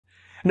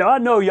Now I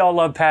know y'all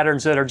love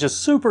patterns that are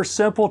just super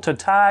simple to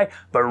tie,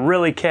 but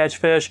really catch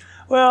fish.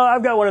 Well,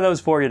 I've got one of those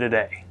for you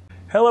today.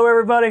 Hello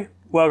everybody,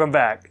 welcome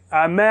back.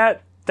 I'm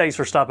Matt, thanks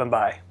for stopping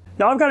by.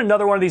 Now I've got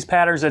another one of these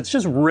patterns that's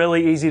just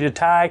really easy to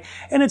tie,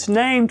 and it's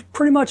named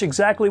pretty much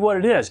exactly what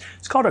it is.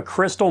 It's called a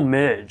Crystal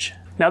Midge.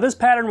 Now this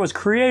pattern was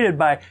created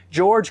by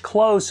George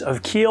Close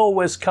of Kiel,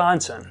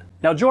 Wisconsin.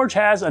 Now George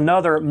has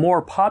another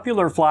more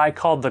popular fly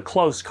called the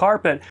Close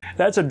Carpet.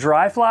 That's a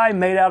dry fly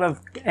made out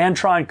of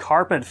Antron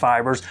carpet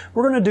fibers.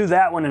 We're going to do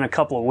that one in a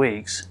couple of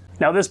weeks.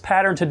 Now this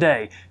pattern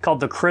today,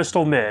 called the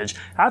Crystal Midge,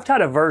 I've tied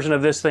a version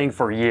of this thing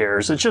for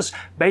years. It's just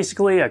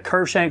basically a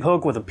curve shank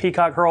hook with a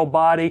Peacock herl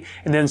body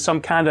and then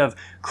some kind of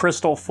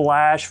crystal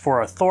flash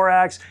for a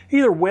thorax,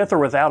 either with or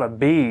without a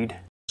bead.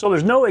 So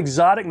there's no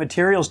exotic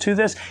materials to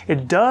this.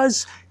 It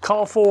does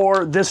call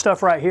for this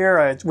stuff right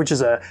here, which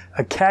is a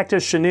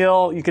Cactus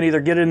chenille. You can either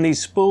get it in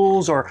these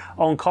spools or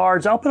on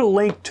cards. I'll put a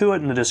link to it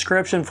in the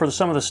description for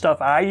some of the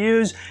stuff I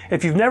use.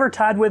 If you've never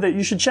tied with it,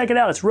 you should check it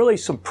out. It's really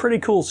some pretty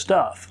cool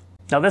stuff.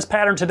 Now this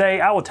pattern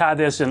today, I will tie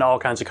this in all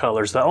kinds of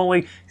colors. The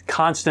only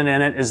constant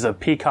in it is the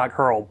Peacock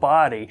herl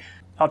body.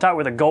 I'll tie it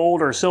with a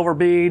gold or silver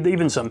bead,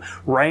 even some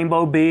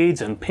rainbow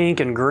beads and pink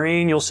and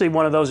green. You'll see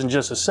one of those in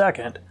just a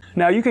second.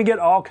 Now you can get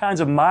all kinds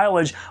of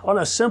mileage on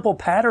a simple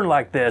pattern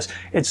like this.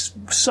 It's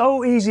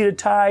so easy to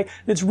tie.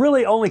 Its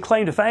really only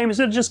claim to fame is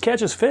that it just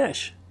catches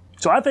fish.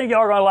 So I think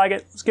y'all are gonna like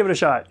it. Let's give it a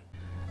shot.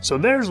 So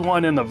there's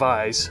one in the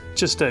vise.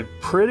 Just a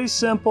pretty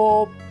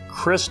simple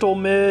Crystal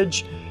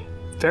Midge,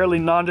 fairly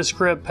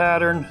nondescript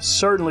pattern,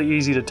 certainly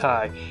easy to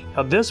tie.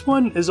 Now this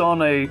one is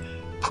on a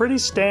pretty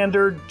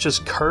standard,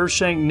 just curve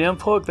shank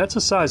Nymph hook. That's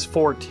a size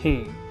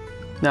 14.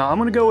 Now I'm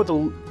gonna go with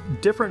a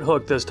different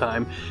hook this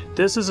time.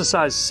 This is a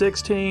size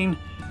 16,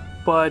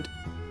 but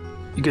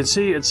you can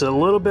see it's a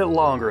little bit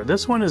longer.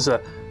 This one is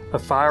a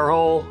fire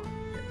hole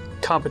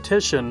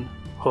competition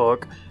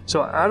hook.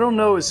 So I don't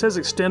know, it says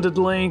extended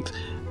length.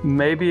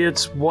 Maybe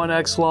it's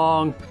 1x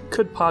long,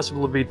 could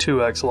possibly be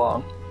 2x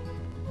long.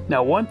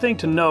 Now one thing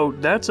to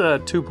note, that's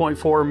a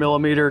 2.4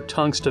 millimeter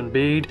tungsten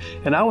bead,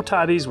 and I will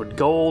tie these with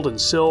gold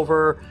and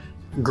silver,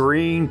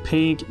 green,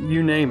 pink,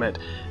 you name it.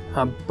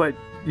 But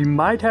you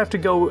might have to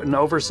go an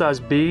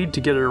oversized bead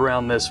to get it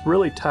around this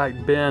really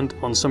tight bend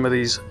on some of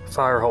these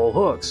fire hole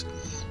hooks.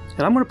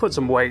 And I'm going to put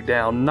some weight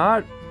down,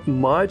 not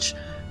much,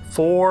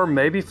 4,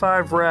 maybe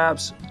 5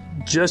 wraps,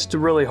 just to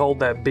really hold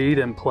that bead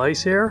in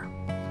place here.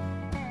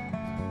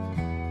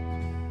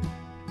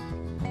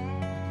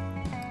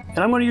 And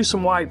I'm going to use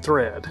some white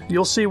thread.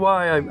 You'll see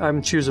why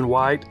I'm choosing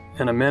white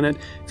in a minute.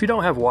 If you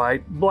don't have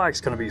white,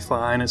 black's going to be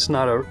fine. It's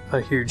not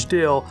a huge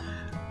deal,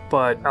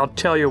 but I'll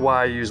tell you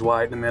why I use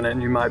white in a minute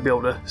and you might be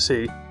able to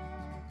see.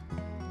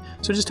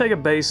 So just take a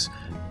base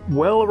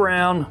well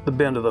around the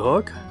bend of the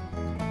hook.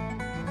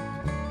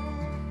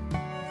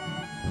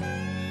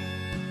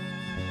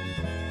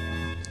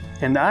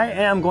 And I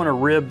am going to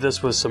rib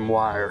this with some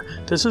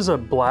wire. This is a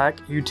black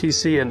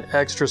UTC and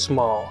extra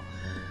small.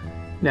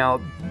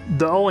 Now,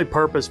 the only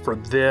purpose for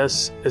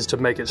this is to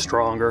make it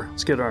stronger.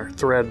 Let's get our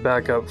thread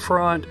back up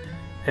front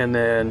and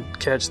then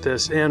catch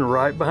this in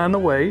right behind the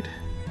weight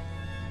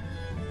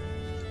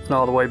and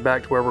all the way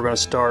back to where we're going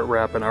to start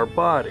wrapping our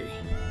body.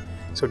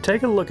 So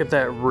take a look at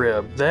that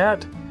rib.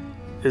 That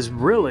is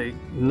really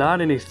not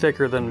any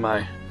thicker than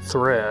my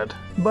thread,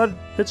 but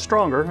it's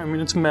stronger. I mean,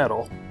 it's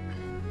metal.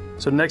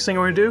 So next thing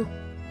we're going to do,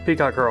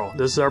 Peacock herl.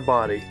 This is our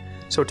body.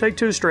 So take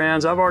 2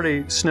 strands. I've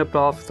already snipped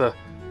off the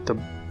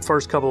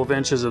first couple of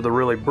inches of the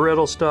really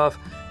brittle stuff.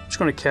 I'm just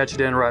going to catch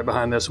it in right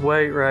behind this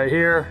weight right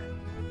here.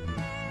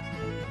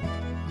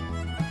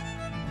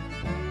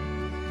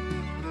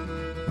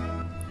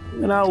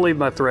 And I'll leave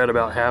my thread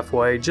about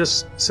halfway,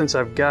 just since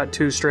I've got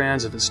 2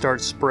 strands if it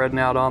starts spreading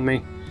out on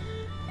me.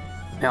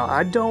 Now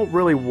I don't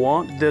really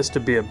want this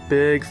to be a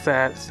big,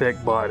 fat,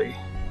 thick body.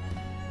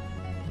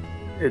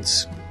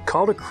 It's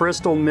called a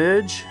Crystal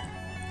Midge,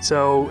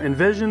 so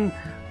envision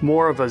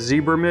more of a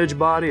zebra midge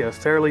body, a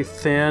fairly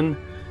thin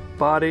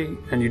body,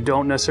 and you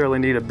don't necessarily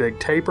need a big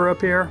taper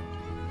up here.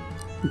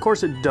 Of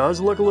course, it does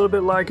look a little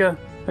bit like a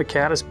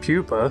caddis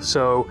pupa,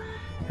 so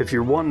if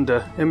you're wanting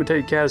to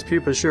imitate caddis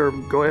pupa, sure,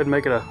 go ahead and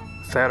make it a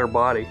fatter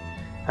body.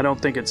 I don't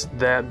think it's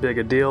that big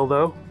a deal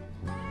though.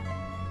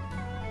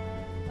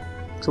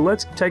 So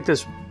let's take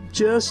this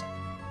just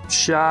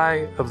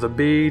shy of the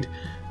bead.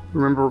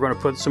 Remember, we're going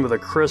to put some of the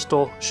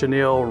crystal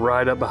chenille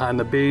right up behind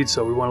the bead,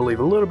 so we want to leave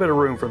a little bit of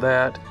room for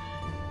that.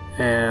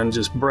 And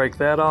just break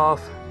that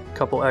off.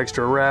 Couple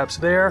extra wraps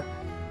there,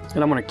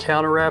 and I'm going to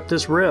counter wrap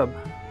this rib.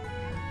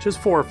 Just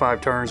 4 or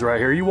 5 turns right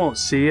here. You won't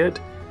see it,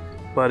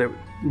 but it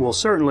will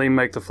certainly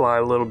make the fly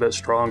a little bit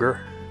stronger.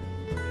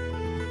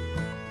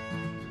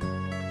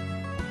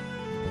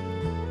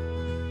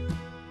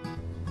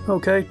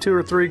 Okay, 2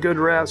 or 3 good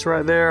wraps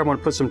right there. I'm going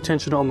to put some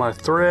tension on my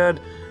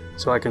thread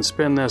so I can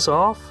spin this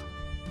off.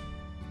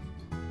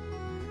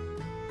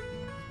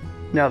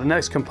 Now the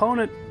next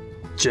component,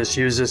 just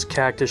use this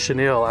Cactus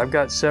chenille. I've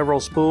got several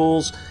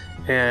spools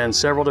and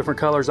several different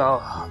colors.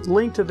 I'll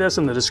link to this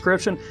in the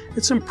description.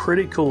 It's some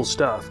pretty cool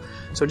stuff.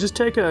 So just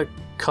take a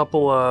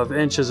couple of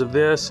inches of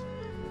this.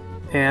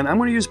 And I'm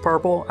going to use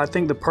purple. I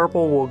think the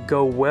purple will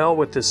go well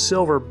with the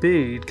silver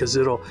bead because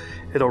it'll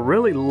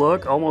really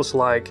look almost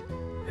like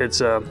it's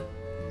a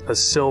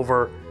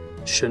silver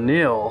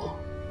chenille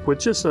with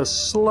just a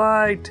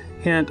slight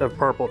hint of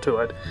purple to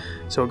it.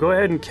 So go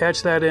ahead and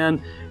catch that in,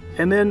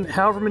 and then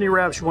however many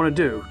wraps you want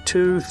to do,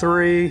 2,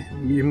 3.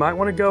 You might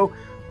want to go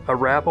a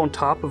wrap on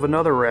top of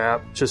another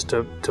wrap just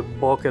to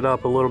bulk it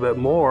up a little bit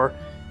more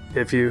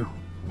if you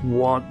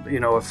want, you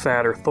know, a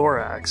fatter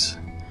thorax.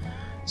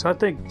 So I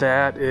think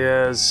that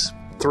is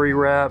 3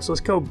 wraps.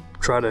 Let's go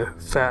try to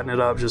fatten it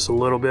up just a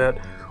little bit.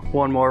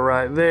 1 more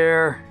right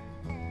there.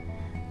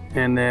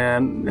 And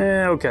then,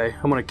 okay,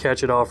 I'm gonna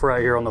catch it off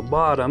right here on the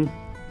bottom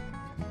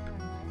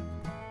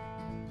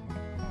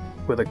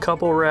with a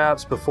couple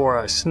wraps before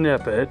I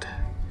snip it.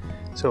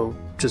 So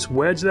just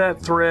wedge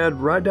that thread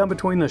right down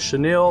between the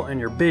chenille and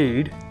your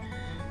bead,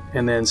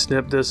 and then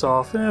snip this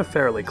off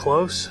fairly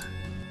close.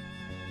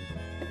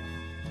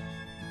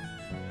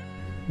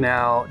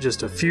 Now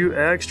just a few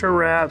extra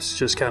wraps,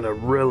 just kind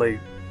of really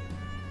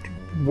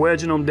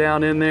wedging them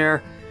down in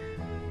there,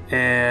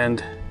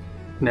 and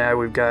now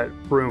we've got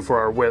room for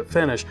our whip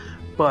finish.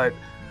 But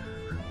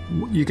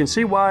you can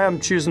see why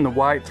I'm choosing the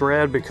white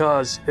thread,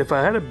 because if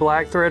I had a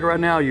black thread right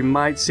now, you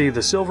might see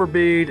the silver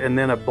bead and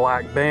then a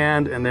black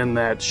band and then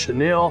that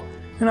chenille,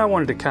 and I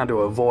wanted to kind of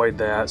avoid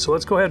that. So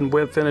let's go ahead and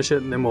whip finish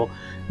it, and then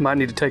might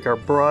need to take our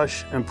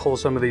brush and pull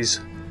some of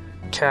these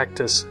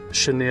cactus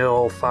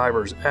chenille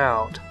fibers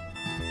out.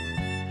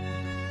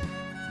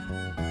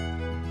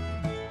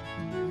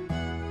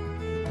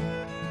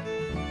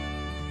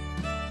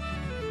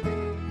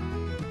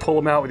 Pull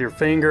them out with your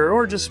finger,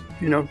 or just,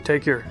 you know,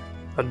 take a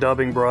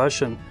dubbing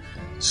brush and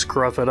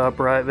scruff it up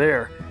right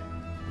there.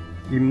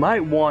 You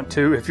might want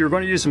to, if you're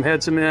going to use some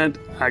head cement,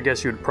 I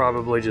guess you'd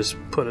probably just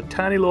put a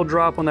tiny little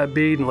drop on that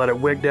bead and let it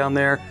wick down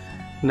there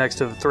next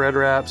to the thread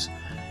wraps.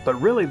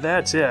 But really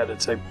that's it.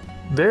 It's a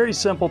very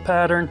simple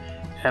pattern,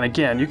 and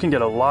again, you can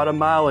get a lot of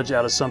mileage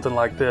out of something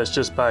like this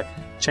just by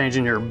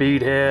changing your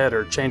bead head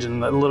or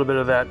changing a little bit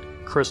of that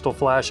crystal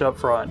flash up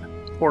front,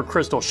 or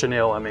crystal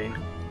chenille, I mean.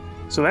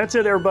 So that's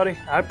it, everybody.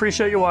 I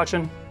appreciate you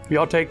watching.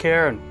 Y'all take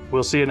care, and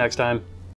we'll see you next time.